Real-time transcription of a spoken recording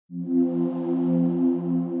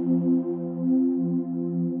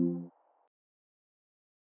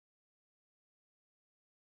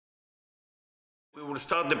We'll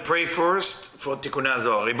start the pray first for Tikkunei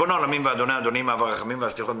Zohar. ריבון העולמים ואדוני אדונים אב הרחמים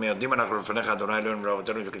והסליחות מיידים אנחנו לפניך אדוני אלוהינו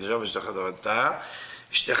ולאבותינו וקדושה ושתך תורתה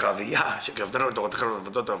אשתך אביה שקרבתנו לתורתך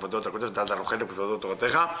ולעבודות העבודות הקודש נתת לנו חלק בסודות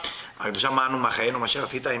תורתך הקדושה מענו מחיינו מה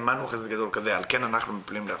שעשית עמנו חסד גדול כזה על כן אנחנו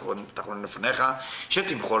מפלים תחתונים לפניך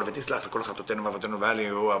שתמחול ותסלח לכל חטאותינו ואבותינו ואל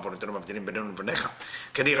יהיו עוונותינו מבדילים בינינו לבניך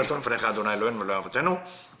כן יהי רצון לפניך אדוני אלוהינו ולאבותינו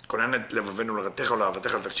כונן את לבבינו לרתך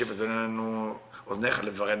ולאהבתך לתקשיב אזנינו אוזניך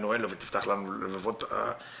לדברנו אלו ותפתח לנו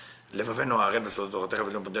לבבינו הערל בסודות תורתך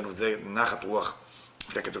ולמודנו וזה נחת רוח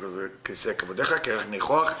לפני כיסא כבודיך, כרך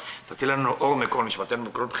ניחוח, תציל לנו אור מקור נשמתנו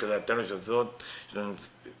בכל בחילתנו של זאת,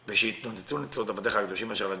 ושיתנוצצו נצרות עבדיך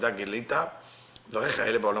הקדושים אשר לדע גילית, דבריך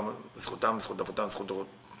אלה בעולם, זכותם, זכות אבותם, זכות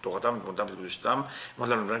תורתם, תמותם וקדושתם, מאוד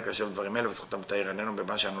לנו לבן כאשר דברים אלה, וזכותם תאיר עינינו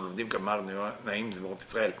במה שאנו לומדים, גמר נעים זמירות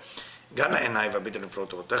ישראל. גם לעיניי והביט על נפלאות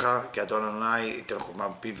תורתך, כי אדון אדוני ייתן חוכמה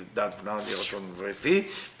בפיו ודעת ונאו לי רצון ורפי,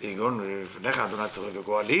 ויגון לפניך אדוני צורך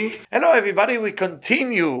וגואלי. Hello everybody, we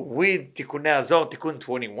continue with Tikkunei Zohar, Tikkun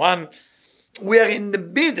 21. We are in the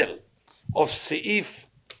middle of סעיף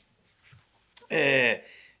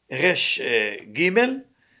רש ג',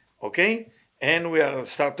 okay? And we are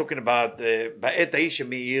start talking about בעת ההיא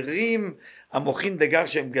שמאירים המוחין דגר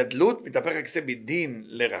שהם גדלות, מתהפך הכיסא מדין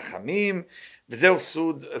לרחמים, וזהו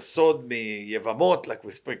סוד מיבמות, like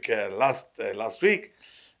we spoke last week,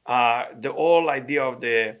 the whole idea of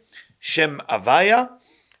the Shem Avaya,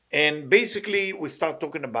 and basically we start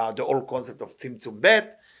talking about the whole concept of Tzimtzum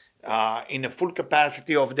Bet, in a full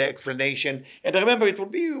capacity of the explanation. And remember, it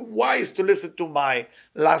would be wise to listen to my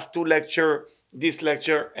last two lecture, this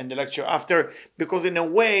lecture and the lecture after, because in a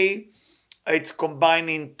way, it's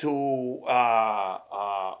combining to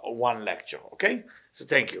one lecture, okay? So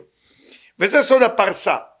thank you. וזה סוד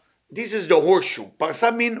הפרסה. This is the horseshoe.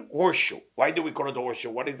 פרסה means horseshoe. Why do we call it horseshoe?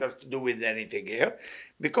 What is this to do with anything here?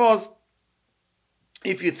 Because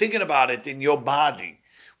if you're thinking about it in your body,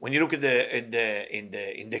 when you look at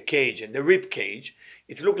in the cage, in the rib cage,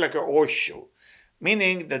 it looks like a horseshoe,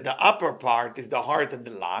 meaning that the upper part is the heart and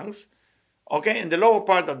the lungs, okay, and the lower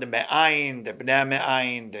part of the me'ayin, the bnei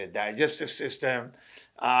me'ayin, the digestive system,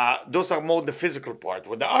 those are more the physical part,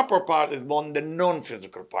 where the upper part is more the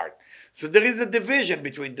non-physical part. So there is a division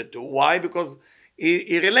between the two. Why? Because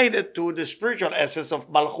it related to the spiritual essence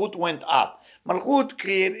of Malchut went up. Malchut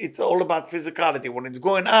it's all about physicality. When it's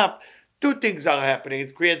going up, two things are happening.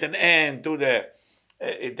 It creates an end to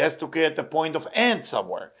it has to create a point of end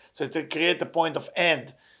somewhere. So it's to create a point of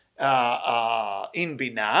end in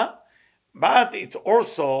Binah, but it's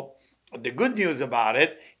also, the good news about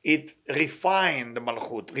it, it refined the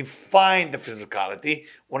Malchut, refined the physicality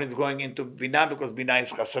when it's going into Binah, because Binah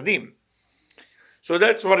is Chasadim. So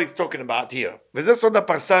that's what he's talking about here. וזה סוד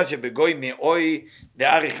הפרסה שבגוי מאוי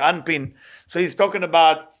דאריך אנפין. So he's talking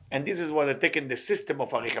about, and this is what they're taking the system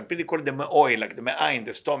of Arich Anpin, they call it the me'oi, like the me'ayin,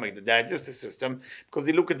 the stomach, the digestive system, because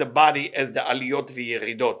they look at the body as the aliyot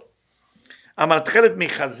v'yeridot. המתחלת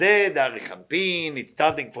מחזה דאריך אנפין, it's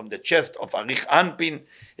starting from the chest of Arich Anpin.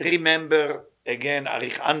 Remember, again,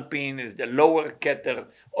 Arich Anpin is the lower keter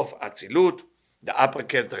of Atzilut, the upper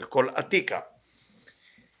keter called Atika.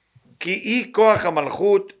 כי היא כוח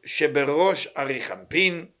המלכות שבראש אריך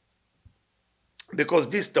אנפין, because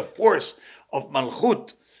this the force of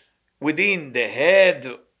Malchut within the head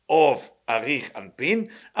of אריך אנפין,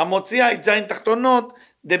 המוציאה את זין תחתונות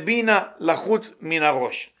דבינה לחוץ מן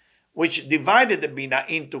הראש, which divided the Bina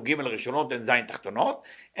into Gimel Rishonot and Zayin Tachtonot,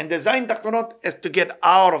 and the Zayin Tachtonot has to get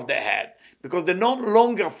out of the head, because they no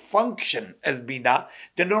longer function as Bina,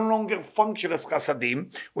 they no longer function as Chasadim.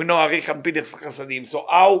 We know Arich Anpin is Chasadim, so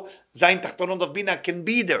how Zayin Tachtonot of Bina can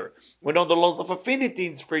be there? We know the laws of affinity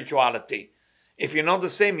in spirituality. If you're not the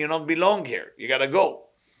same, you don't belong here. You gotta go.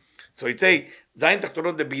 So it's a Zayin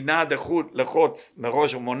Tachtonot de Bina dechut lechotz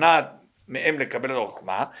merosh umonad,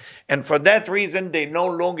 and for that reason they no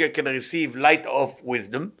longer can receive light of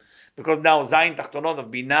wisdom, because now Zayin Tachtonot of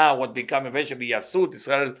Binah, what become eventually Yasut,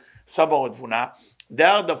 Israel, Sabaot Vuna, they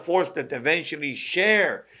are the force that eventually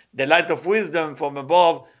share the light of wisdom from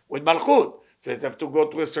above with Malchut. So it's have to go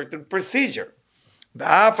through a certain procedure.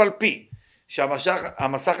 ואף על פי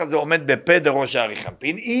שהמסך הזה עומד בפה דראש האריך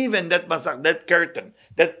אנפין, even that מסך, that curtain,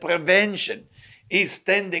 that prevention is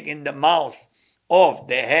standing in the mouth of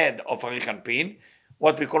the head of Arich Anpin,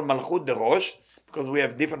 what we call Malchut the Rosh, because we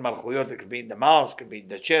have different Malchuyot. It could be in the mouth, it could be in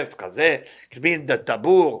the chest, Chazeh, it could be in the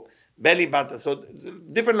Tabur, belly button. So it's a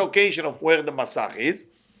different location of where the Masach is.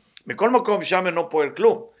 מכל מקום שם אינו פועל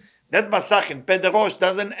כלום. That Masach in Peh the Rosh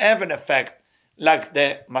doesn't have an effect like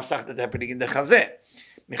the Masach that's happening in the Chazeh.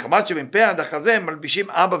 מחמת שבפה עד החזה מלבישים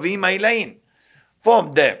אבא ואמא עילאין.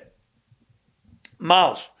 From the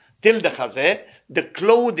mouth till the chazeh, the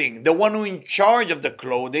clothing, the one who in charge of the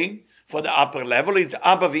clothing for the upper level is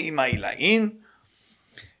Abba v'Ima Ilaim,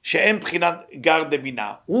 she'em b'chinat gar de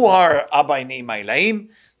bina. Who are Abba and Ima Ilaim?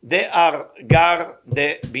 They are gar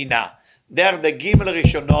de bina. They are the Gimel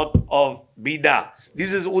Rishonot of Bina.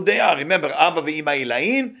 This is who they are. Remember, Abba v'Ima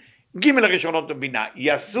Ilaim, Gimel Rishonot of Bina.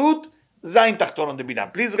 Yasut, Zayin Tachtonot of Bina.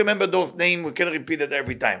 Please remember those names. We can repeat it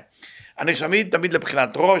every time. הנשמית תמיד לבחינת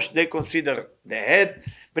ראש, they consider the head,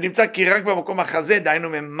 ונמצא כי רק במקום החזה, דהיינו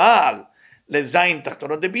ממעל לזין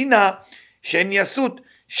תחתונות דבינה, שאין יסות,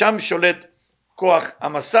 שם שולט כוח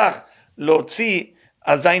המסך להוציא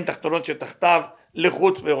הזין תחתונות שתחתיו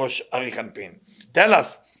לחוץ בראש ארי חנפין. Tell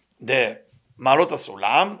us, the מעלות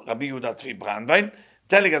הסולם, רבי יהודה צבי ברנדווין,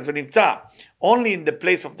 telling us ונמצא only in the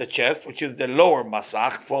place of the chest, which is the lower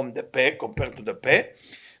מסך from the פה, compared to the פה,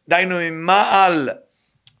 דהיינו ממעל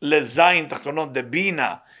לזין תחתונות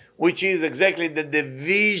דבינה, which is exactly the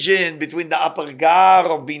division between the upper gar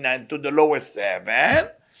of בינה and to the lower seven,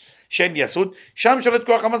 שאין יסוד, שם שולט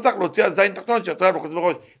כוח המסך להוציא הזין תחתונות שתחתיו לחוץ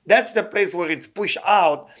בראש. That's the place where it's pushed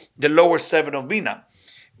out the lower seven of בינה.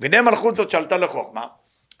 והנה מלכות זאת שעלתה לחוכמה,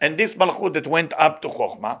 and this מלכות that went up to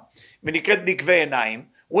חוכמה, ונקראת נקבי עיניים.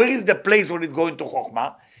 Where is the place where it's going to חוכמה?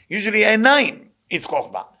 Usually עיניים is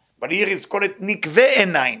חוכמה, but here is called נקבי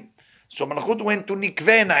עיניים. So Malchut went to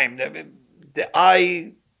Nikve Naim, the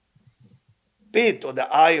eye pit or the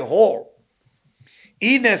eye hole.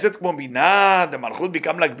 היא נעשית כמו בינה, the Malchut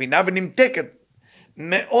become like בינה ונמתקת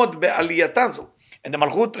מאוד בעלייתה זו. And the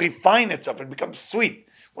Malchut refine itself, it becomes sweet.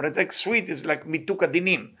 When it takes sweet, it's like מיתוק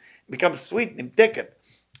הדינים. It becomes sweet, נמתקת.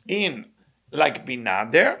 In like בינה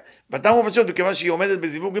there, but הוא פשוט מכיוון שהיא עומדת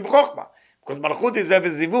בזיווג עם חוכמה. Because Malchut is have a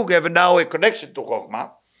זיווג, have now a connection to חוכמה.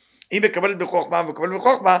 היא מקבלת בחוכמה ומקבלת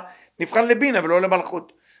בחוכמה, נבחן לבינה ולא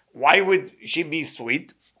למלכות. Why would she be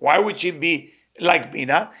sweet? Why would she be like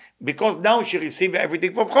בינה? Because now she received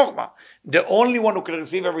everything from חוכמה. The only one who can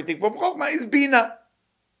receive everything from חוכמה is בינה.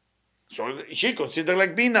 So she considered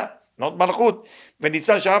like בינה, not מלכות.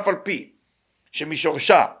 ונמצא שאף על פי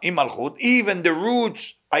שמשורשה היא מלכות, even the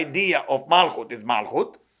roots idea of מלכות is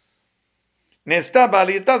מלכות, נעשתה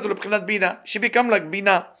בעלייתה זו לבחינת בינה. She become like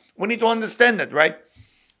בינה. We need to understand it, right?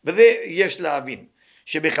 וזה יש להבין.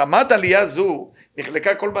 שבחמת עלייה זו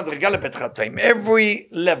נחלקה כל מדרגה לבית חצאים.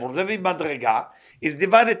 Every level, זה מדרגה, is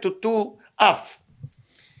divided to two half.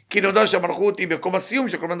 כי נודע שהמלכות היא במקום הסיום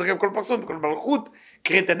של כל מדרגה וכל פסון, וכל מלכות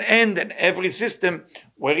create an end in every system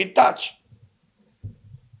where it touch.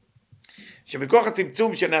 שבכוח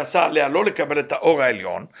הצמצום שנעשה עליה לא לקבל את האור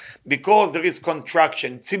העליון, because there is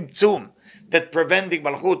contraction, צמצום, that preventing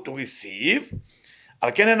מלכות to receive,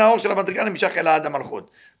 על כן אין האור של המדרגה נמשך אל עד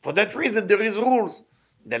המלכות. For that reason there is rules.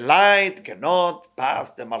 The light cannot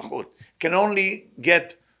pass the malchut. Can only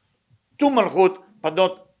get to malchut, but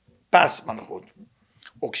not pass malchut.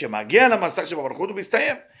 וכשמגיע למסך שבמלכות הוא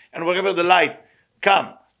מסתיים. And wherever the light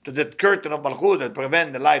come to that curtain of malchut that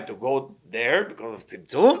prevent the light to go there because of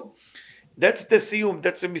צמצום, that's the סיום,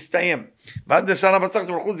 that's the מסתיים. ואז נשאר למסך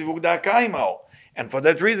שבמלכות זיווג דאקה עם האור. And for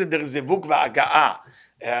that reason there is זיווג והגעה.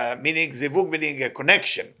 Meaning זיווג meaning a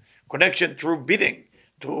connection through bidding,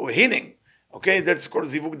 through healing. Okay, that's called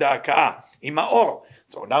zivug da'aka'ah, עם האור.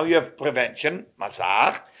 So now you have prevention,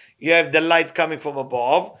 masach, you have the light coming from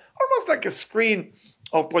above, almost like a screen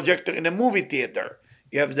or projector in a movie theater.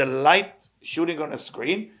 You have the light shooting on a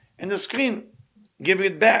screen, and the screen giving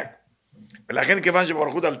it back. ולכן כיוון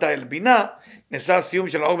שבמלכות עלתה אל בינה, נעשה הסיום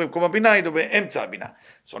של האור במקום הבינה, היינו באמצע הבינה.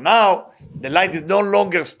 So now, the light is no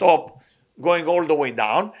longer stop going all the way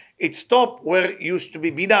down, it stopped where it used to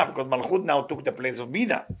be בינה, because מלכות now took the place of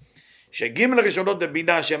בינה. שגימל הראשונות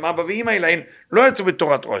בבינה שהם אבא ואמא אליהן לא יצאו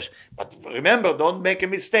בתורת ראש. But remember, don't make a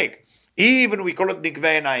mistake. Even we call it נקבי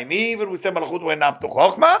עיניים, even we say מלכות went up to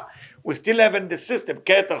חוכמה, we still have in the system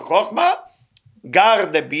כתר חוכמה, גר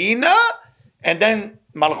דבינה, and then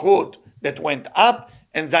מלכות that went up,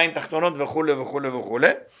 and זין תחתונות וכו' וכו' וכו'.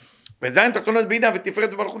 וזין תחתונות בינה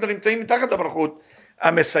ותפארת ומלכות הנמצאים מתחת למלכות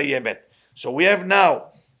המסיימת. So we have now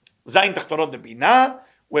זין תחתונות בבינה,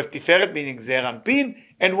 we have Tiferet meaning Zeir Anpin,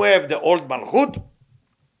 and we have the old Malchut.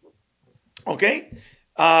 Okay?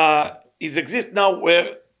 It exists now where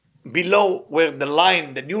below where the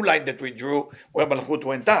line, the new line that we drew, where Malchut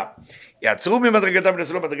went up. יעצרו ממדרגתם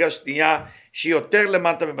ונסו למדרגה שנייה שהיא יותר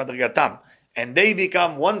למטה ממדרגתם. And they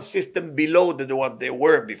become one system below than what they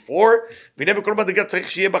were before. והנה בכל מדרגה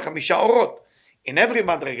צריך שיהיה בה 5 אורות. In every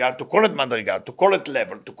מדרגה, to call it מדרגה, to call it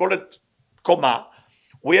level, to call it קומה,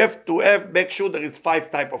 we have to make sure there is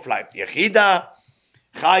 5 type of life. יחידה,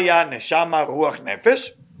 חיה, נשמה, רוח,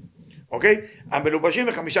 נפש. Okay? המלובשים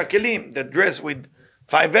ב5 כלים, that dress with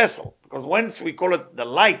 5 vessels. Because once we call it the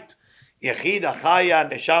light, Yechida,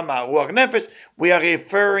 Chaya, Neshama, Ruach, Nefesh, we are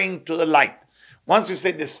referring to the light. Once we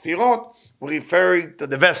say the Sfirot, we're referring to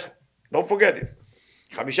the vessel. Don't forget this.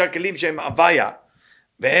 Chamisha Kelim Shem Avaya,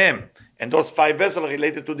 Vehem, and those 5 vessels are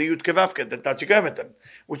related to the Yud Kevavke, the Tachikametan,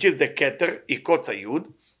 which is the Keter, Ikotza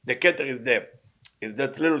Yud. The Keter is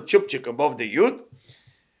that little chupchik above the Yud.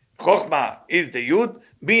 Chochma is the Yud.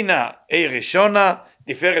 Bina, A Rishona.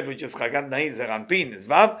 Tiferet, which is Chagat Nahi, Zeranpin, is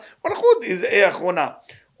Vav. Malchut is A Achona.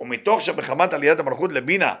 ומתוך שבחמת עליית המלכות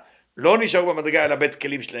לבינה לא נשארו במדרגה אלא בית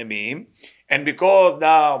כלים שלמים, and because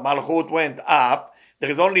now מלכות went up, there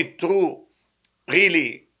is only two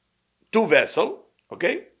vessels,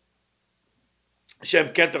 okay? שהם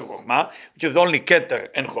כתר חוכמה, which is only כתר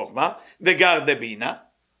and חוכמה, וגר דבינה,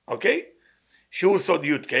 okay? שהוא סוד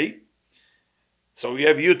י"ק, so you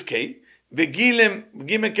have י"ק,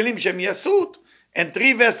 וגימל כלים שהם יסות, and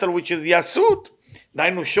 3 vessels which is יסות,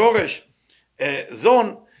 דהיינו שורש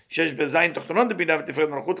זון, שיש בזין תחתונות דבינה ותפארת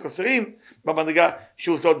מלכות חסרים במדרגה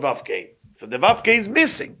שהוא סוד ו"ק. So the ו"ק is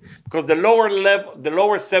missing because the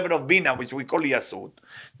lower 7 of Bina, which we call Yasut,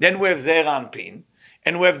 then we have Ze'er Anpin,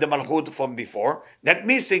 and we have the Malchut from before. That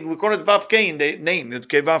missing, we call it ו"ק in the name,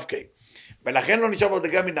 י"ק ו"ק. ולכן לא נשאר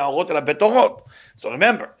מדרגה מן האורות אלא בתורות. So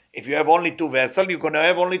remember, if you have only 2 vessels, you're going to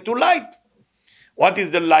have only 2 light. What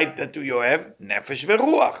is the light that you have? נפש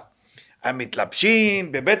ורוח.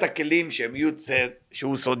 המתלבשים בבית הכלים שהם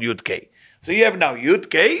שהוא סוד י"ק. So you have now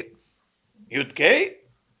י"ק,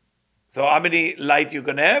 so how many light you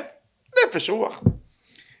gonna have? נפש רוח.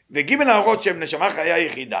 וג' האורות שהם נשמה חיה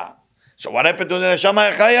יחידה. So what happened to the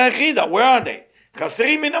נשמה חיה יחידה? Where are they?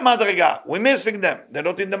 חסרים מן המדרגה. We're missing them. They're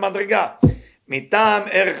not in the מדרגה. מטעם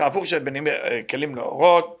ערך ההפוך של בין כלים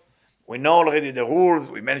לאורות. We know already the rules.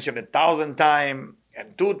 We mentioned 1,000 times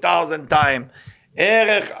and 2,000 times.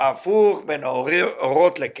 ערך הפוך בין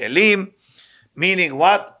אורות לכלים, meaning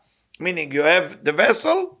what? Meaning you have the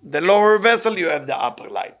vessel, the lower vessel, you have the upper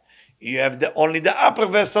light. You have only the upper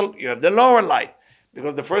vessel, you have the lower light.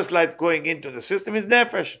 Because the first light going into the system is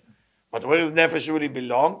nefesh. But where does nefesh really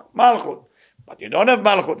belong? Malchut. But you don't have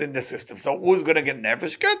malchut in the system, so who's going to get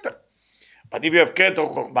nefesh? Keter. But if you have keter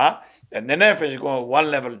chokhmah, then the nefesh is going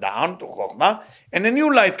 1 level down to chokhmah, and a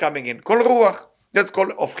new light coming in, kol ruach. That's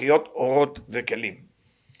called הופכיות אורות וכלים.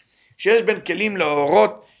 שיש בין כלים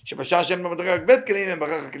לאורות, שבשעה שהם במדרגה רק בית כלים, הם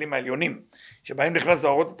ברח הכלים העליונים, שבהם נכנס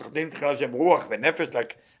האורות התחתונים, תחילה שהם רוח ונפש,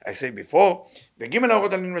 like I said before, וג'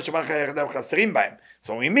 האורות עליונים לשמה חיה יחידה וחסרים בהם. So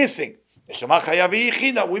we're missing. לשמה חיה והיא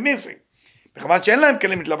יחידה, we're missing. בכמובן שאין להם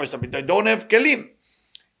כלים מתלבש תמיד, they don't have כלים.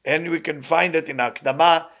 And we can find it in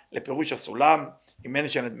ההקדמה לפירוש הסולם, he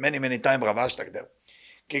mentioned it many times, רב אשטגדר.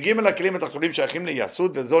 כג' הכלים התחתונים שייכים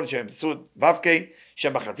ליסוד וזון שהם סוד ו"ק,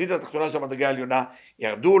 שהם בחצית התחתונה של המדרגה העליונה,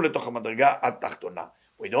 ירדו לתוך המדרגה התחתונה.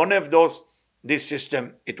 We don't have this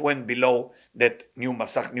system, it went below that new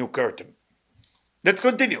מסך, new curtain. Let's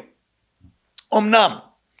continue. אמנם,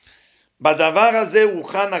 בדבר הזה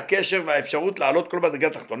הוכן הקשר והאפשרות לעלות כל מדרגה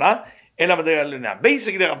התחתונה אל המדרגה העליונה.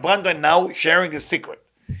 Basically, Rav Brandon now sharing a secret.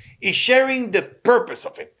 He's sharing the purpose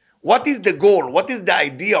of it. What is the goal? What is the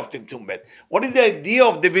idea of Tzimtzum Bet? What is the idea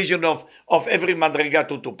of division of every מדרגה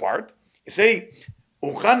to 2 parts? You say,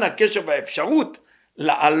 הוכן הקשר והאפשרות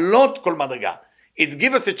לעלות כל מדרגה. It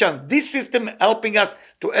gives us a chance. This system helping us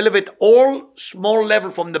to elevate all small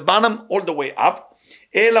level from the bottom all the way up,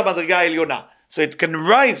 אל המדרגה העליונה. So it can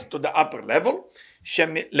rise to the upper level,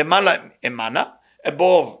 למעלה אמנה,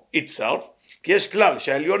 above itself, כי יש כלל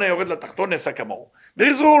שהעליון היורד לתחתון נעשה כמוהו. There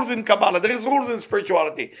is rules in Kabbalah, there is rules in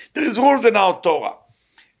spirituality, there is rules in our Torah.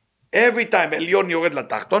 Every time עליון יורד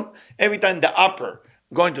לתחתון, every time the upper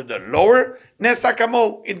going to the lower, נעשה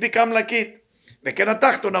כמוהו, it become like it. וכן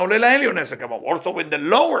התחתון העולה לעליון נעשה כמוהו. Also when the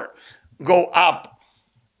lower go up,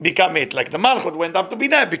 become it, like the Malchut went up to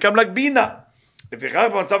Bina, become like Bina. לפיכך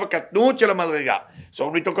במצב הקטנות של המדרגה. So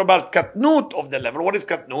when we talk about קטנות of the level, what is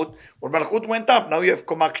קטנות? When Malchut went up, now you have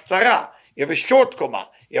קומה קצרה, you have a short קומה,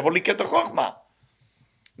 you have only כתר חוכמה.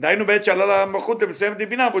 דהיינו בעת שעלה למלכות ומסיים את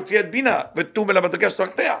בינה, והוציא את בינה, ותום אל המדרגה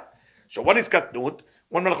שתחתיה. So what is קטנות?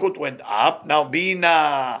 When Malchut went up, now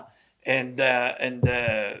Bina and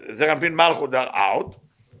זרע אנפין מלכות are out,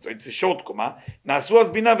 so it's a short קומה, נעשו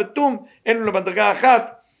אז בינה ותום, אלו למדרגה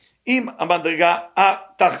אחת, עם המדרגה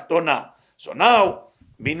התחתונה. So now,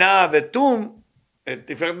 Bina Vetum,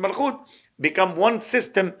 Tiferet Malchut, become one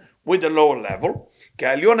system with the lower level. כי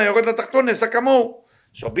העליון היורד לתחתון נעשה כמוהו.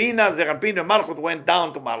 So Bina, זרנפין ומלכות went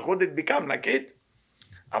down to Malchut, it become like it.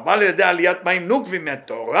 אבל על ידי עליית מים נוקבים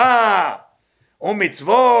מהתורה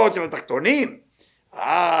ומצוות של התחתונים.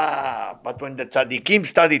 But when the tzaddikim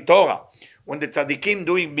study Torah, when the tzaddikim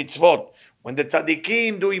doing mitzvot, when the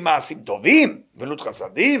tzaddikim doing maasim tovim, velut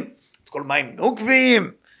chasadim, it's called mayim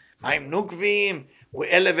nukvim. Mayim nukvim, we're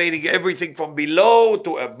elevating everything from below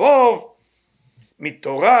to above.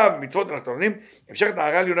 מתורה, מצוות אנחנו לומדים, המשך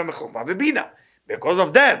נערה עליונה מחוכמה ובינה. Because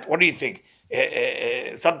of that, what do you think?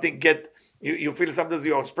 Something you feel sometimes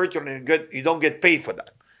you are spiritual and you don't get paid for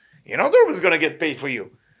that. You're not always going to get paid for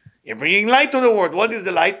you. You're bringing light to the world. What is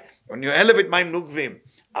the light? When you elevate mayim nukvim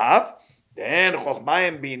up, then חוכמה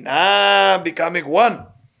and בינה becoming one.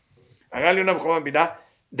 נערה עליונה מחוכמה ובינה,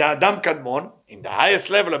 the אדם קדמון, in the highest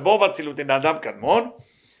level above אצילות, in the אדם קדמון,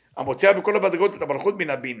 המוציאה בכל המדרגות את המלכות מן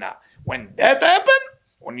הבינה. When that happened,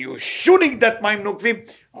 when you're shooting that mayim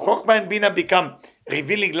nukvim, Chokhmah and Bina become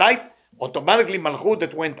revealing light, automatically Malchut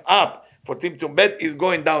that went up for Tzimtzum Bet is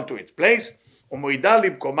going down to its place, ומורידה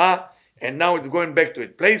למקומה, and now it's going back to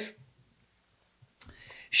its place.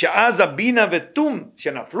 שאז הבינה ותום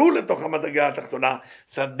שנפלו לתוך המדרגה התחתונה,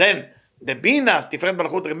 so then the Bina, תפארת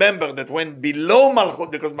מלכות, remember that went below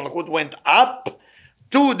Malchut, because Malchut went up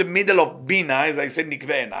to the middle of Bina, as I said,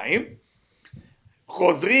 נקבי עיניים,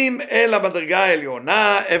 חוזרים אל המדרגה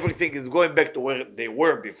העליונה, everything is going back to where they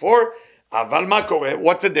were before, אבל מה קורה?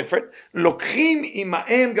 What's the difference? לוקחים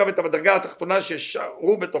עמהם גם את המדרגה התחתונה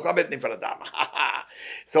ששארו בתוכה בית נפלדם.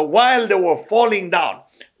 So while they were falling down,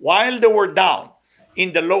 while they were down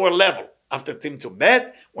in the lower level, after Tzimtzum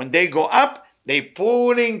Bet, when they go up, they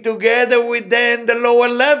pulling together with them the lower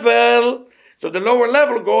level, so the lower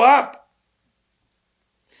level go up.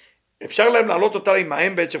 אפשר להם לעלות אותה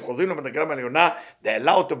עמהם בעת שהם חוזרים למדרגה העליונה, they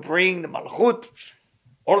allowed to bring the מלכות,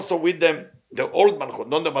 also with them, the old מלכות,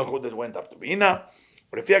 not the מלכות that went up to בינה,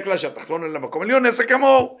 ולפי הכלל שהתחתון אל המקום עליון נעשה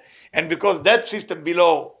כמוהו, and because that system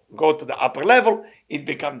below go to the upper level, it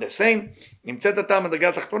become the same, נמצאת אותה המדרגה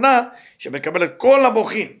התחתונה, שמקבלת כל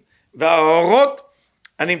המוחים, והאורות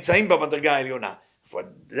הנמצאים במדרגה העליונה. For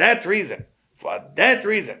that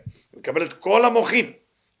reason, מקבלת כל המוחים,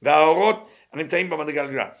 והאורות הנמצאים במדרגה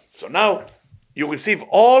העליונה. So now, you receive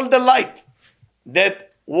all the light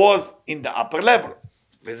that was in the upper level.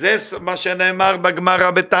 וזה מה שנאמר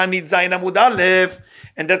בגמרא בתענית זין עמוד א',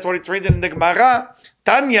 and that's what it's written in the גמרא,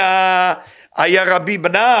 תניא, היה רבי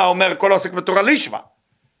בנה, אומר כל העוסק בתורה לשמה.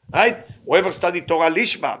 Right? Whoever studied תורה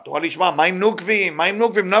לשמה, מים נוקבים,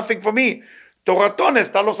 nothing for me. תורתו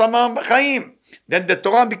נעשתה לו סם החיים. Then the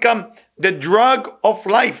Torah become the drug of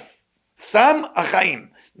life. סם החיים.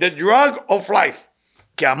 The drug of life.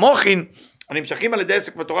 כי המוחין הנמשכים על ידי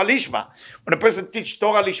עסק בתורה לשמה. When a person teach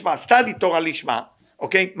תורה לשמה, study תורה לשמה,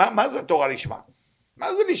 okay? מה זה תורה לשמה?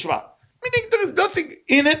 מה זה לשמה? Meaning there is nothing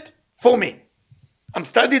in it for me. I'm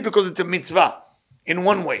studying because it's a mitzvah in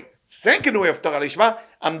one way. Second way of תורה לשמה,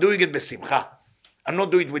 I'm doing it בשמחה. I'm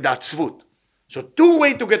not doing it with עצבות. So two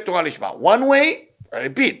ways to get תורה לשמה. One way, I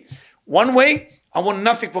repeat, one way, I want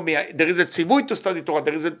nothing for me. There is a ציווי to study Torah.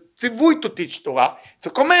 There is a ציווי to teach Torah. It's a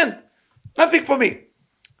command. Nothing for me.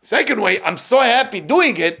 Second way, I'm so happy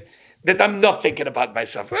doing it that I'm not thinking about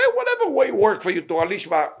myself. Whatever way work for you, Torah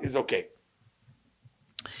לשמה is okay.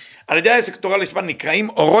 על ידי העסק תורה לשמה נקראים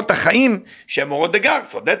אורות החיים שהם אורות דגר.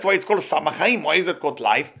 So that's why it's called סם החיים. Why is it called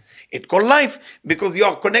life? It's called life because you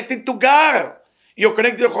are connected to gar. You're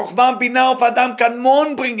connected to חוכמה בינה of אדם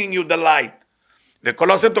קדמון bringing you the light.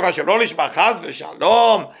 וכל עושה תורה שלא לשמה, חס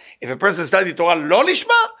ושלום. If a person study תורה לא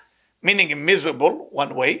לשמה, meaning miserable,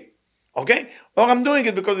 one way, okay? Or I'm doing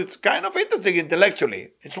it because it's kind of interesting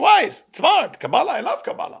intellectually. It's wise, it's smart. Kabbalah, I love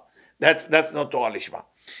Kabbalah. That's not תורה לשמה.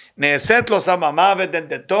 נעשית לו סם המוות, and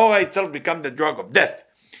the Torah itself become the drug of death.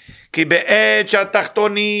 כי בעת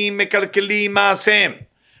שהתחתונים מקלקלים מעשיהם,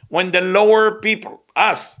 when the lower people,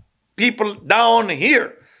 us, people down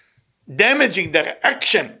here, damaging their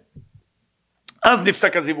action, אז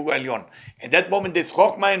נפסק הזיווג העליון. At that moment there's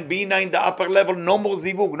חוכמה and בינה in the upper level, no more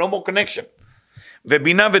זיווג, no more connection.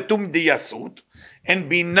 ובינה ותום דייסות, and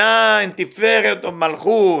בינה and תפארת of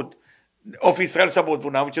מלכות of ישראל סבו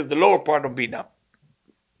תבונה, which is the lower part of בינה.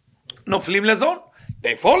 נופלים לזון,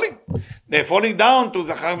 they're falling down to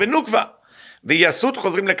זכר ונוקבה. וייסות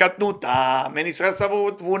חוזרים לקטנותה, מן ישראל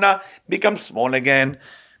סבו תבונה, become small again.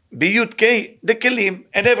 בי"ק, the כלים,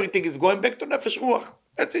 and everything is going back to נפש רוח.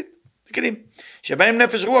 That's it. כלים, שבהם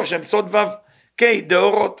נפש רוח שהם סוד ו' K,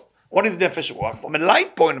 דאורות. What is נפש רוח? From a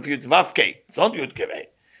light point of view, it's ו' K, it's not י' K.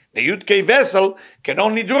 The י' K vessel can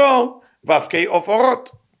only draw ו' K of אורות.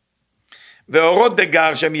 ואורות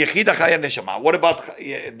דגר שהם יחיד החי הנשמה. What about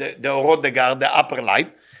the אורות דגר, the upper light?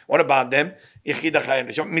 What about them? יחיד החי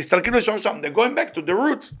הנשמה. מסתלקים לשורשם, they're going back to the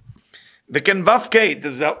roots. וכן ו' K,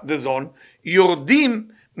 the zone, יורדים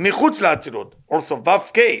מחוץ לאצילות. Also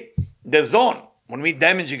ו' K, the zone. When we're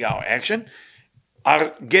damaging our action,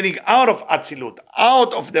 are getting out of Atzilut,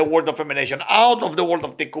 out of the world of emanation, out of the world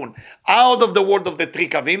of Tikkun, out of the world of the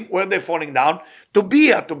Trikavim, where they're falling down, to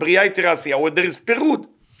Bia, to Bria Yitzira Asiya, where there is Perud.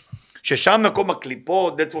 ששם מקום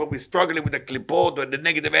הקליפות, that's why we're struggling with the קליפות, with the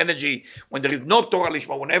negative energy, when there is no Torah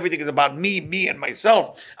Lishma, when everything is about me and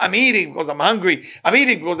myself. I'm eating because I'm hungry. I'm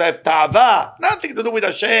eating because I have ta'ava. Nothing to do with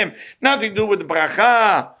Hashem. Nothing to do with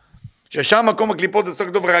ברכה. ששם מקום הקליפות, זה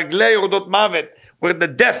כתוב רגלי יורדות מוות, where the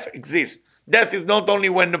death exists. Death is not only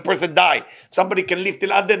when the person dies. Somebody can live till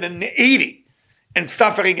 180 and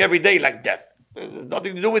suffering every day like death. There's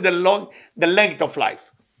nothing to do with the length of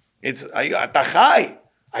life. It's, אתה חי.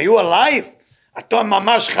 Are you alive? אתה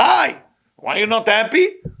ממש חי. Why are you not happy?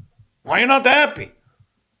 Why are you not happy?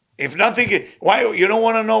 If nothing, why you don't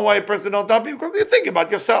want to know why a person not happy? Because you think about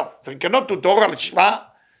yourself. So you cannot do Torah Lishma.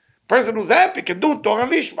 Person who's happy can do Torah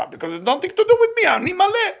Lishma because it's nothing to do with me. אני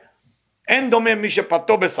מלא. אין דומה מי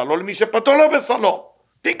שפתו בסלו למי שפתו לא בסלו.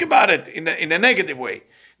 Think about it in a negative way.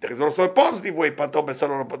 There is also a positive way, פתו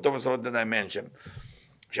בסלו לא פתו בסלו that I mentioned.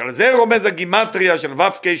 שעל זה רומז הגימטריה של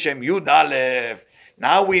ו"ק שם י"א.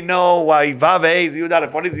 Now we know why Vav is Yud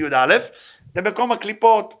Aleph. What is Yud Aleph? The Bekom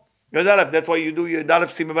HaKlipot. Yud Aleph, that's why you do Yud Aleph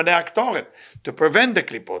Simei Aktoret, to prevent the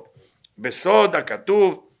Klipot. Besod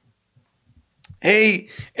HaKatuv, Hey,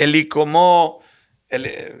 Elikomo,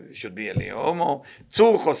 should be Eliyahu,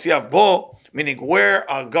 Tzur Chosiav Bo, meaning where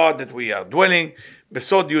our God that we are dwelling.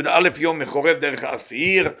 Besod Yud Aleph Yom Mechorev Derech Har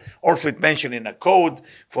Seir. Also it mentioned in a code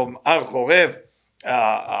from Har Chorev,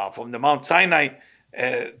 from the Mount Sinai,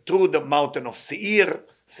 through the mountain of Seir.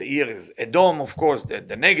 Seir is Edom, of course,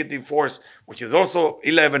 the negative force, which is also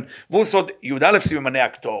 11. Vusod Yud Aleph Simei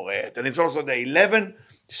Aktoret, and it's also the 11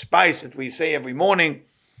 spice that we say every morning,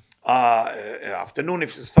 afternoon,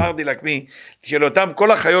 if it's Sephardi like me, שלאותם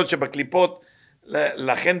כל החיות שבקליפות,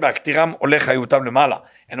 לכן בהקטירם עולה חיותם למעלה.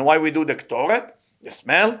 And why we do the Ktoret, the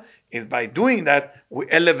smell, is by doing that, we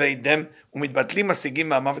elevate them, ומתבטלים משיגים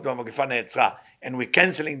מהמוות והמגפה נעצרה, and we're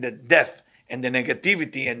canceling the death, and the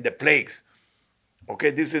negativity and the plagues.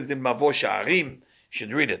 Okay, this is in Mavo Sha'arim. You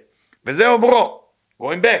should read it. וזה אומרו,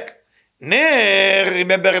 going back. נר,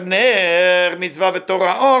 remember נר, מצווה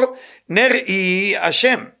ותורה אור, נר היא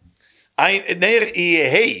השם. נר היא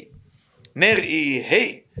ה'. נר היא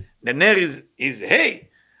ה'. The נר is ה'.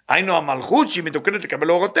 היינו המלכות שהיא מתוקנת לקבל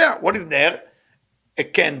אורותיה. What is נר? A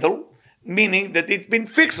candle, meaning that it's been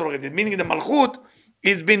fixed already. Meaning the malchut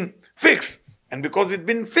has been fixed. And because it's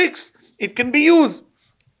been fixed, it can be used.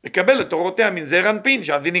 לקבל את אורותיה מזעיר אנפין,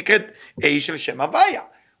 שאז היא נקראת A של שם הוויה.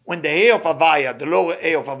 When the A of Havaya, the lower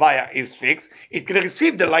A of Havaya is fixed, it can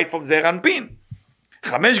receive the light from זעיר אנפין.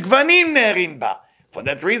 5 גוונים נערים בה. For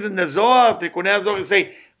that reason, the Zohar, Tikkunei Zohar,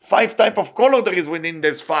 say 5 type of color there is within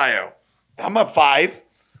this fire. כמה 5?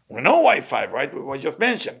 We know why 5, right? We just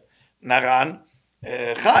mentioned. נרן,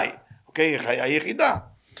 חי. Okay, חיה יחידה.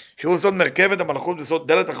 שהוא סוד מרכבת המלכות וסוד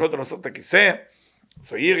דלת החיות ולסוד את הכיסא.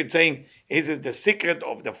 So here it's saying, this is the secret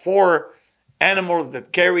of the 4 animals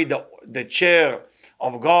that carry the chair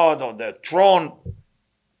of God, or the throne.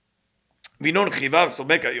 וינון חיבר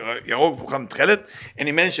סומק ירוק וחם תכלת, and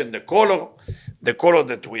he mentioned the color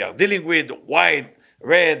that we are dealing with, white,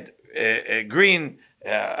 red, green,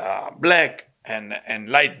 black, and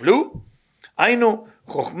light blue. היינו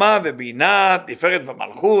חוכמה ובינה, תפארת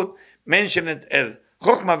ומלכות, mention it as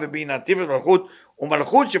חוכמה ובינה, תפארת ומלכות,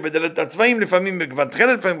 ומלכות שבדלת הצבעים לפעמים בגוון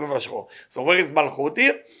תכלת, לפעמים בגוון שחור. So where is מלכות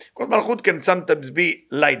here? Because מלכות can sometimes be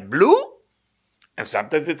light blue, and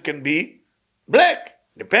sometimes it can be black.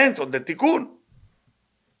 Depends on the תיקון.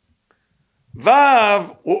 ו'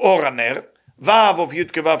 הוא אור הנר. ו' of י'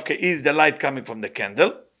 כו' is the light coming from the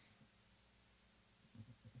candle,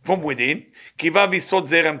 from within. כי ו' is סוד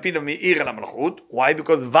זעיר אנפין ומאיר אל המלכות. Why?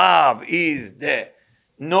 Because ו' is the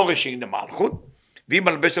nourishing the מלכות. והיא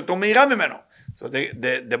מלבשת אותו מאירה ממנו. So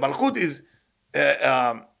the Malchut is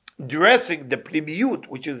dressing the plebiyut,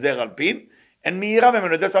 which is Zer Alpin, and Meira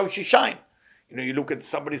Memenu, that's how she shine. You know, you look at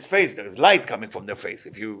somebody's face, there is light coming from their face.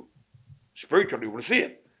 If you spiritually will see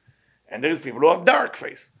it. And there is people who have dark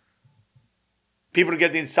face. People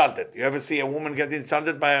get insulted. You ever see a woman get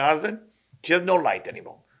insulted by her husband? She has no light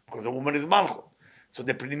anymore, because the woman is Malchut. So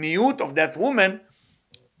the plebiyut of that woman,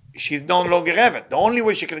 she's no longer have it. The only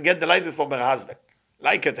way she can get the light is from her husband.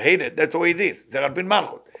 Like it, hate it, that's the way it is. Zer Alpin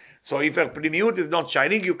Malchut. So if her pnimiut is not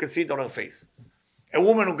shining, you can see it on her face. A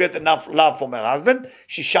woman who gets enough love from her husband,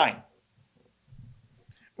 she shine.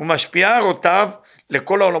 ומשפיעה רותיו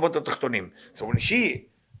לכל העולמות התחתונים. So when she,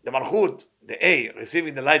 the Malchut, the A,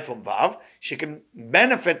 receiving the light from Vav, she can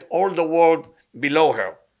benefit all the world below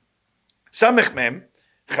her. סמך מם,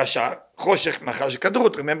 חושך נחש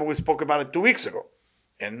כדרות. Remember we spoke about it 2 weeks ago.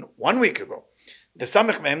 and 1 week ago. The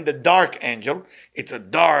Samech Mem, the dark angel, it's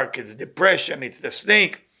depression, it's the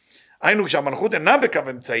snake. היינו שהמלכות אינה בקו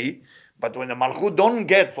אמצעי, but when the מלכות don't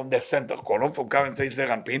get from the center column, from קו אמצעי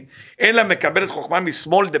זעיר אנפין, אלא מקבלת חוכמה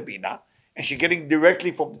משמאל דבינה, and she getting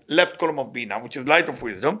directly from left column of בינה, which is light of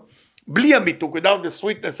wisdom, בלי המיתוק, without the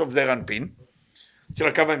sweetness of זעיר אנפין, של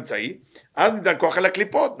הקו האמצעי, אז ניתן כוח על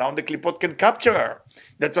הקליפות. Now the קליפות can capture her.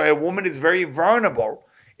 That's why a woman is very vulnerable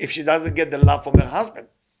if she doesn't get the love from her husband.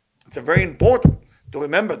 It's very important to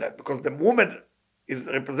remember that, because the woman is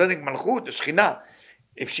representing Malchut, the Shekhinah.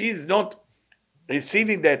 If she is not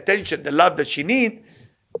receiving the attention, the love that she needs,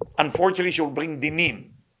 unfortunately she will bring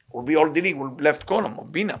dinim. Will be all dinim, will be left column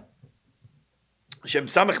of Bina. שהם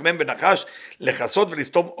סמך מם ונחש לכסות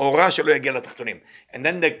ולסתום אורה שלא יגיע לתחתונים. And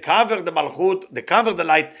then they cover the malchut, they cover the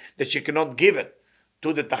light that she cannot give it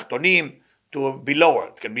to the תחתונים, to below her.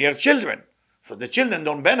 It can be her children. So the children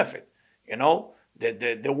don't benefit. You know,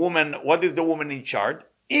 the woman, what is the woman in charge?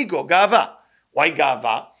 Ego, gava. Why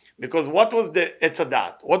gava? Because what was the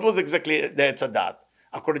etzadat? What was exactly the etzadat?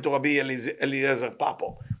 According to Rabbi Eliezer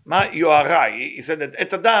Papo. Ma yohara. He said that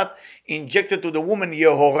etzadat injected to the woman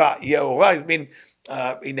yehora. Yehora has been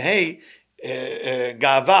in hay,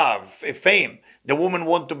 gava, fame. The woman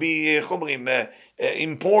want to be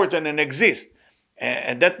important and exist.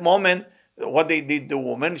 At that moment, what they did, the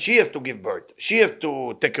woman, she has to give birth. She has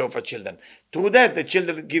to take care of her children. Through that, the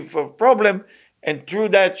children give her problem, and through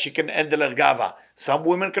that, she can handle her gava. Some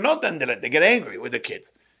women cannot handle it. They get angry with the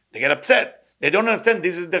kids. They get upset. They don't understand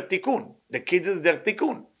this is their tikkun. The kids is their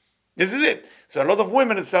tikkun. This is it. So a lot of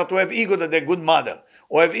women start to have ego that they're a good mother,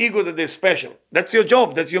 or have ego that they're special. That's your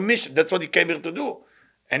job. That's your mission. That's what you came here to do.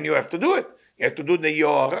 And you have to do it. You have to do the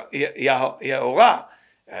Yahora.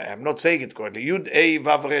 I'm not saying it correctly. Yud, A,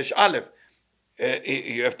 Vav, Resh, Aleph.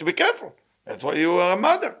 You have to be careful. That's why you are a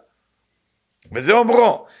mother. וזה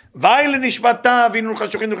אומרו, ואי לנשמתה והיינו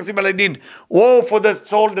חשוכים ונכנסים על הדין. Woe for the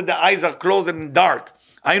soul that the eyes are closed and dark.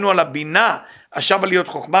 היינו על הבינה, השבה להיות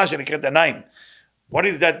חוכמה שנקראת עיניים. What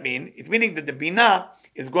does that mean? It meaning that the בינה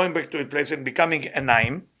is going back to its place and becoming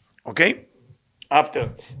עיניים, okay? After.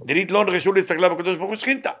 דלית לא נרשו להסתכלה בקדוש ברוך הוא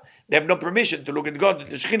שכינתה. They have no permission to look at God,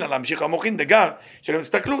 the שכינה, להמשיך המוחין, דגר, של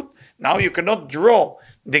הסתכלות. Now you cannot draw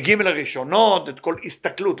the גימל הראשונות, that called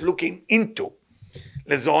הסתכלות, looking into.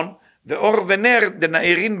 לזון, ואור ונר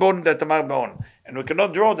דנעירין בון דתמר באון. And we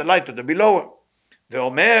cannot draw the light to the below.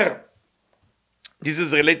 ואומר, this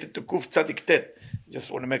is related to קוף צדיק תת. Just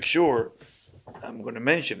want to make sure, I'm going to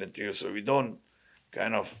mention it to you so we don't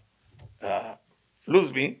kind of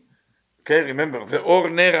lose me. Okay, remember, ואור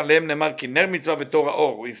נר עליהם נאמר כי נר מצווה ותור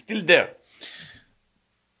האור. He is still there.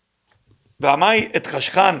 ועמי את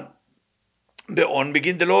חשכן באון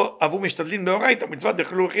בגין דלא אבו משתדלים באורייתא מצווה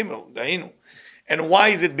דחלו חימר. דהיינו. And why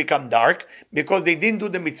is it become dark? Because they didn't do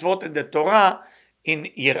the mitzvot and the Torah in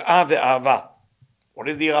Yirah ve'ava. What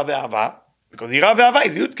is the Yirah ve'ava? Because Yirah ve'ava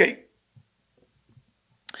is Yud-Kei.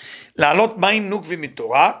 לעלות מים נוקבים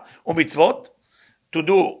מתורה ומצוות, to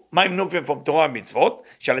do מים נוקבים from Torah and mitzvot,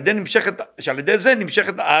 שעל ידי זה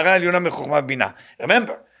נמשכת הערה העליונה מחוכמה ובינה.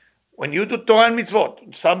 Remember, when you do Torah and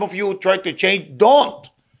mitzvot, some of you try to change, don't.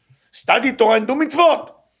 Study Torah and do mitzvot.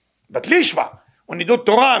 But lishma. When you do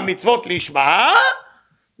Torah and mitzvot lishma,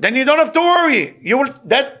 then you don't have to worry. You will,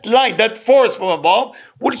 that light, that force from above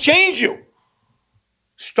will change you.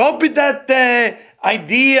 Stop with that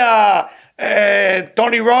idea,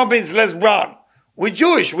 Tony Robbins, Les Brown. We're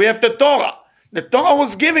Jewish, we have the Torah. The Torah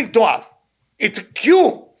was given to us. It's a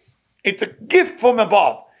cue. It's a gift from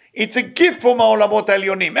above. It's a gift from העולמות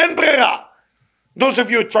העליונים. אין ברירה. Those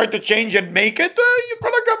of you who try to change and make it, you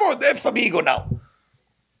cannot they have some ego now.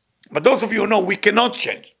 But those of you who know we cannot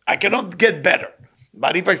change. I cannot get better.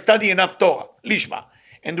 But if I study enough Torah, lishma,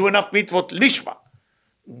 and do enough mitzvot, lishma,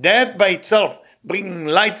 that by itself bringing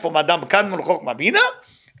light from Adam Kadmon Chochma Bina,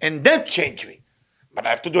 and that changed me. But I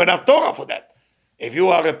have to do enough Torah for that. If you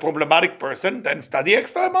are a problematic person, then study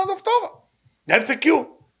extra amount of Torah. That's the cue.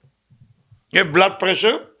 You have blood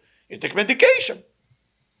pressure, you take medication.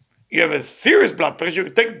 You have a serious blood pressure, you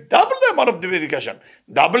take double the amount of the medication.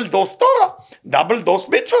 Double dose Torah, double dose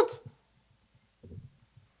mitzvot.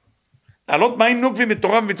 לעלות מים נוקבים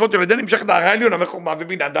מתורה ומצוות על ידי נמשכת הערה העליונה מחוכמה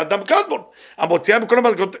ובינה דאדם קדמון, המוציאה בכל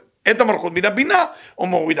המלכות את המלכות מן הבינה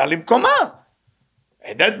ומורידה למקומה.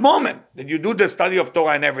 At that moment that you do the study of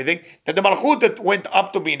Torah and everything, that the malchut that went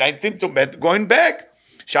up to Bina, it seems to be going back.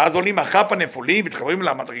 שאז עולים החפ הנפולים, מתחברים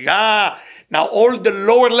למדרגה. Now all the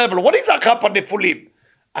lower level, what is החפ הנפולים?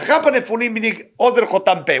 החפ הנפולים meaning אוזן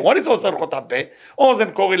חותם פה. What is אוזן חותם פה?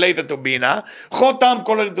 אוזן correlated to Bina, חותם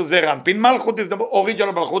correlated to זעיר אנפין, malchut is the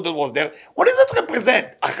original malchut that was there. What does it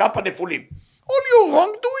represent? החפ הנפולים. All your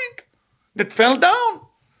wrongdoing that fell down.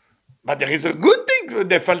 But there is a good thing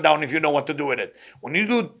that fell down if you know what to do with it. When you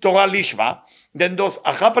do Torah Lishma, then those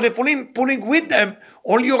Achap Nefulim pulling with them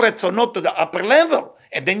all your Retzonot to the upper level,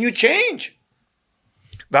 and then you change.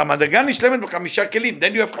 והמדרגה נשלמת בחמישה כלים.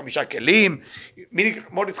 Then you have חמישה כלים.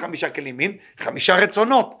 What is חמישה כלים mean? חמישה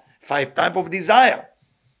רצונות. 5 type of desire.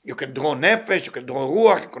 You can draw נפש, you can draw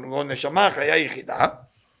רוח, you can draw נשמה, חיה יחידה.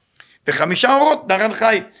 וחמישה אורות, נרן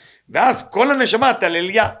חי. ואז כל הנשמה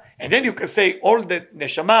תלליה. And then you can say all the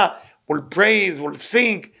נשמה will praise, will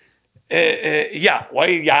sing. why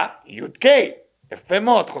י' ק'. יפה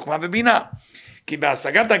מאוד, חוכמה ובינה. כי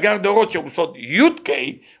בהשגת הגר דורות שהוא בסוד י' ק',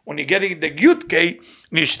 when you get the י' ק',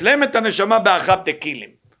 נשלמת הנשמה באחת דקילים.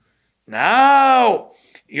 Now,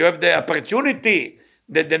 you have the opportunity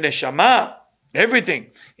that the neshama, everything,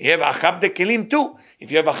 you have achab the kelim too.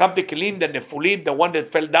 If you have achab the kelim, the nefulim, the one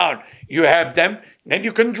that fell down, you have them, then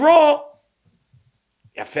you can draw.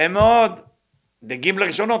 יפה מאוד. דגים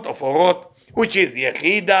לראשונות, אופורות, which is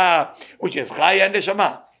יחידה, which is חיה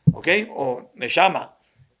נשמה, okay? או נשמה,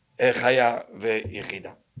 חיה ויחידה.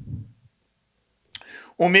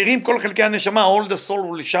 ומרים כל חלקי הנשמה, all the soul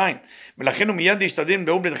will shine. ולכן הוא מיד ישתדל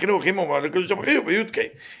באום בדחילו וחימו, ולקדוש הבחיר ביודקי.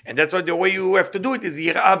 And that's why the way you have to do it is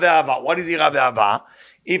יראה ואהבה. What is יראה ואהבה?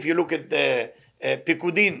 If you look at the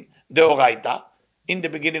פיקודין דאורייתא, in the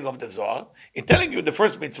beginning of the Zohar, it's telling you the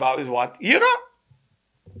first mitzvah is what? יראה.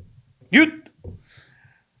 יוד.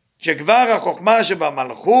 שכבר החוכמה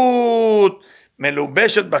שבמלכות,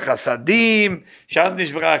 מלובשת בחסדים, שאז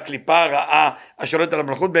נשברה הקליפה הרעה השולטת על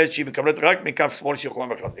המלכות בעת שהיא מקבלת רק מכף שמאל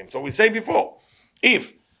שיכולה בחסדים. So we say before,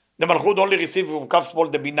 if the malchut only receives from כף שמאל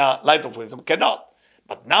the bina, light of wisdom, cannot.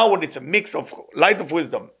 But now when it's a mix of light of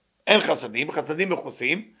wisdom and חסדים, חסדים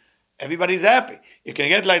מכוסים, everybody is happy. You can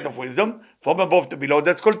get light of wisdom from above to below,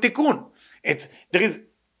 that's called Tikkun. There is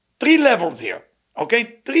 3 levels here,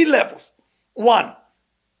 okay? 3 levels. 1,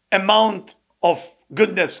 amount of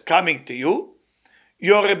goodness coming to you,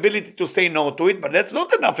 your ability to say no to it, but that's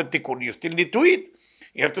not enough at Tikkun. You still need to eat.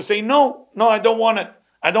 You have to say no, I don't want it.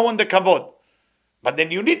 I don't want the kavod. But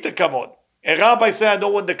then you need the kavod. A rabbi say, I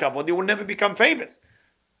don't want the kavod, you will never become famous.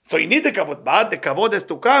 So you need the kavod, but the kavod has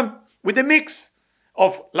to come with a mix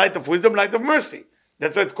of light of wisdom, light of mercy.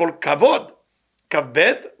 That's why it's called kavod.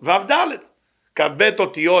 Kavbet, vav dalet. Kavbet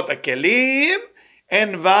otiyot akelim,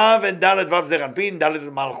 and vav and dalet, vav zeranpin, dalet is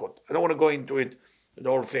malchut. I don't want to go into it, the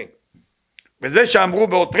whole thing. וזה שאמרו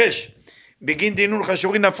באות רש, בגין דינון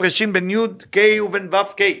חשורים הפרשים בין י' ק' ובין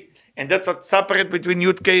ו' ק', and that's what separate between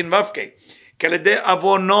י' ק' and ו' ק', כי על ידי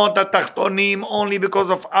עוונות התחתונים, only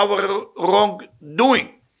because of our wrong doing,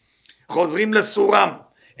 חוזרים לסורם,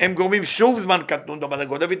 הם גורמים שוב זמן קטנון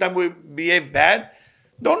במדרגות. Every time we behave bad,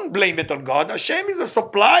 don't blame it on God. Hashem is a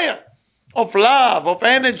supplier of love, of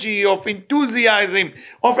energy, of enthusiasm,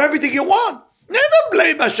 of everything you want. Never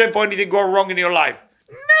blame Hashem for anything going wrong in your life.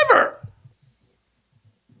 Never.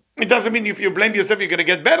 It doesn't mean if you blame yourself, you're going to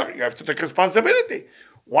get better. You have to take responsibility.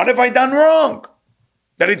 What have I done wrong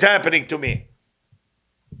that it's happening to me?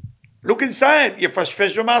 Look inside.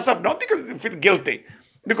 Yefashfesh b'ma'asav, not because you feel guilty,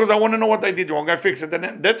 because I want to know what I did wrong. I fix it,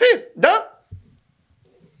 and that's it. Done.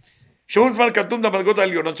 שהוא זמן כתוב במדרגות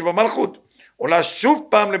העליונות שבמלכות. עולה שוב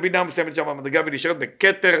פעם לבינה מסוימת שם במדרגה ונשארת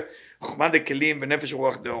בכתר, חוכמה דקלים ונפש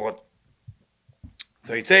ורוח דאורות.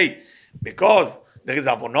 So you say, because there is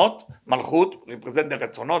avonot, malchut, represent the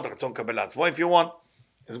רצונות, הרצון לקבל לעצמו, if you want,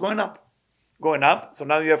 it's going up. Going up, so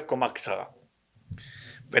now you have קומה קצרה.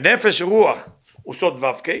 ונפש רוח הוא סוד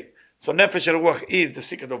ו' ק', so נפש של רוח is the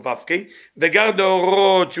secret of ו' ק', וגר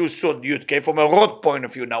דאורות שהוא סוד י' ק', from a אורות point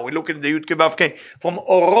of view now, we look at the י' ק' ו' ק', from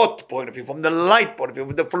אורות point of view, from the light point of view,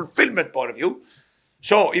 from the fulfillment point of view.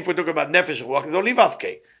 So if we talk about נפש רוח, it's only ו' ק',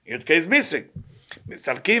 י' ק' is missing.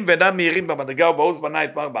 מסתלקים ואינם מהירים במדרגה ובעוז בנה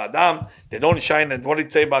את מר באדם, they don't shine, and what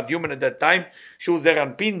it say about human at that time, שהוא זר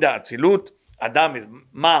אנפין דאצילות, אדם is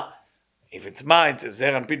מה, if it's מה, it's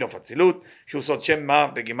זר אנפין of אצילות, שהוא סוד שם מה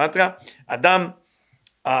בגימטריה, אדם,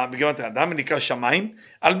 בגימטריה אדם נקרא שמיים,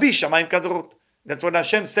 אלביש שמיים כדרות. That's what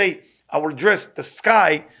Hashem say, I will dress the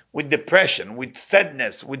sky with depression, with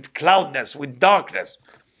sadness, with cloudness, with darkness.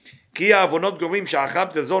 כי העוונות גורמים שהאחב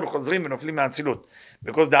תזור חוזרים ונופלים מהאצילות.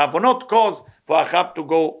 Because the avonot cause for Achab to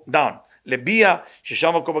go down. לביה,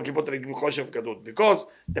 ששם מקום הקליפות על חושך וגדות. Because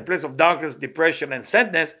the place of darkness, depression and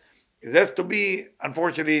sadness, it has to be,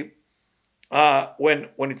 unfortunately,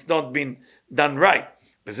 when it's not been done right.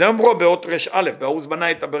 וזה אומרו באות רש א', בעוז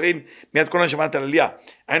בנה את הברין מיד כל הנשמת הלליה.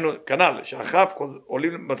 היינו כנ"ל, שאחב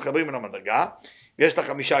עולים מתחברים מן המדרגה, ויש לה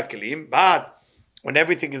 5 כלים, but when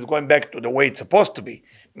everything is going back to the way it's supposed to be,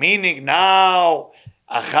 meaning now,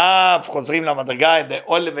 אחאב חוזרים למדרגה, the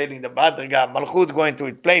elevating the מדרגה, מלכות going to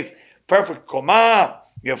its place, perfect קומה,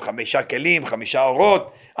 you have 5 כלים, 5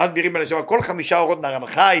 אורות, אז בירים בנשמה, כל 5 אורות נרן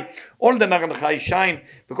חי, all the נרן חי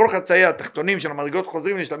shine, וכל חצאי התחתונים של המדרגות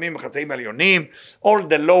חוזרים ונשלמים בחצאים עליונים, all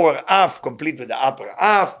the lower half complete with the upper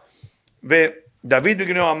half, ודוד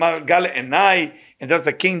בגנו אמר גל עיניי, and that's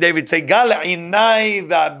the King David say, גל עיניי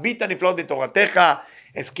והביט הנפלאות בתורתך,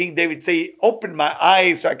 as King David say, open my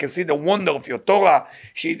eyes so I can see the wonder of your Torah.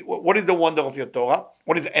 What is the wonder of your Torah?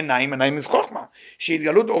 What is עיניים? עיניים is חוכמה.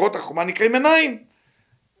 שהתגלות אורות החוכמה נקראים עיניים.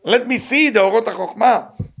 Let me see the אורות החוכמה.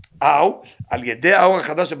 How? על ידי האור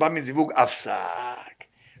החדש שבא מזיווג הפסק.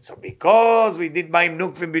 So because we did מים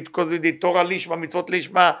נוקפים, because we did Torah לשמה, מצוות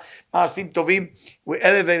לשמה, מעשים טובים, we're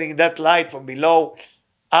elevating that light from below.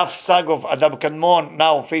 הפסק of אדם קדמון,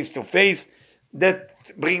 now face to face.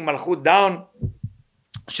 That bring מלכות down.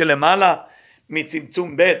 שלמעלה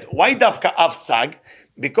מצמצום ב'. Why דווקא אף סג?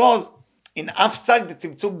 Because in אף סג the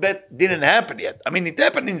צמצום ב' didn't happen yet. I mean it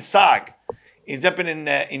happened in סג. It happened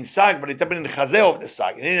in סג, but it happened in חזה of the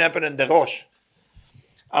סג. It didn't happen in the ראש.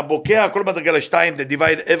 הבוקע כל מדרגה לשתיים, they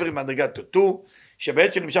divide every מדרגה to two,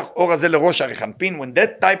 שבעת שנמשך אור הזה לראש הרחנפין, when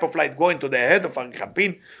that type of light go into the head of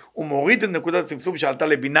הרחנפין, הוא מוריד את נקודת הצמצום שעלתה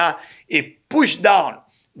לבינה, it pushed down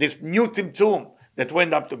this new צמצום, that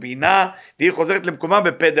went up to בינה, והיא חוזרת למקומה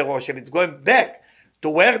בפה דראש, and it's going back to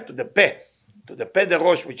where? To the פה, to the פה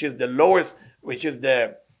דראש, which is the lowest, which is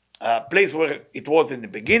the place where it was in the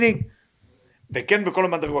beginning, וכן בכל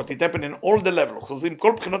המדרגות, it happened in all the level, חוזרים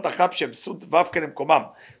כל בחינות החב שהם סוד וו כן למקומם,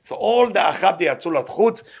 so all the החב יצאו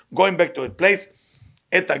לחוץ, going back to a place,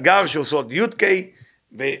 את הגר שהוא סוד י'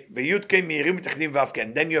 וי' מהירים מתחתים וו כן,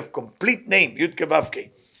 then you have complete name, י' וו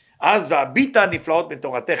אז והביט הנפלאות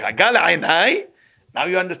בתורתך, גל העיניי, now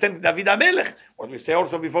you understand דוד המלך, what we say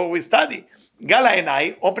also before we study, גל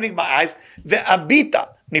העיניי, opening my eyes, והביט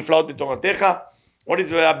נפלאות בתורתך, what is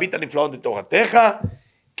והביט הנפלאות בתורתך,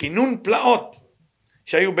 כי נון פלאות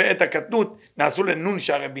שהיו בעת הקטנות, נעשו לנון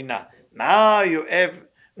שערי בינה, now you have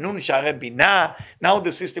נון שערי בינה, now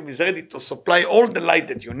the system is ready to supply all the light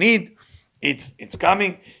that you need, it's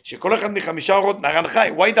coming, שכל אחד מחמישה אורות נרן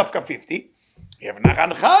חי, why דווקא 50? You have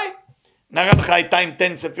נרן חי, נרן חי time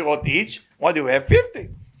 10 ספירות each, what do you have? 50.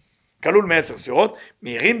 כלול מ10 ספירות,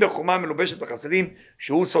 מהירים בחומה מלובשת בחסדים,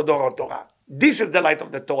 שהוא סוד אור התורה. This is the light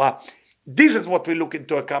of the Torah. This is what we're looking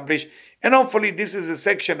to accomplish. And hopefully this is a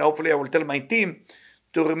section, hopefully I will tell my team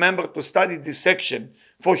to remember to study this section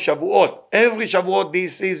for Shavuot. Every Shavuot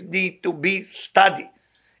this is need to be studied.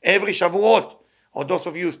 Every Shavuot. Or those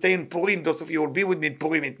of you stay in Purim, those of you will be with me in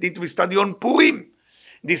Purim, it need to be studied on Purim.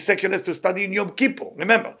 This section has to study in Yom Kippur.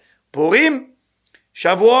 Remember, Purim,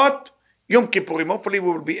 Shavuot, Yom Kippurim. Hopefully we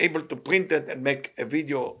will be able to print it and make a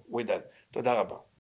video with that. תודה רבה.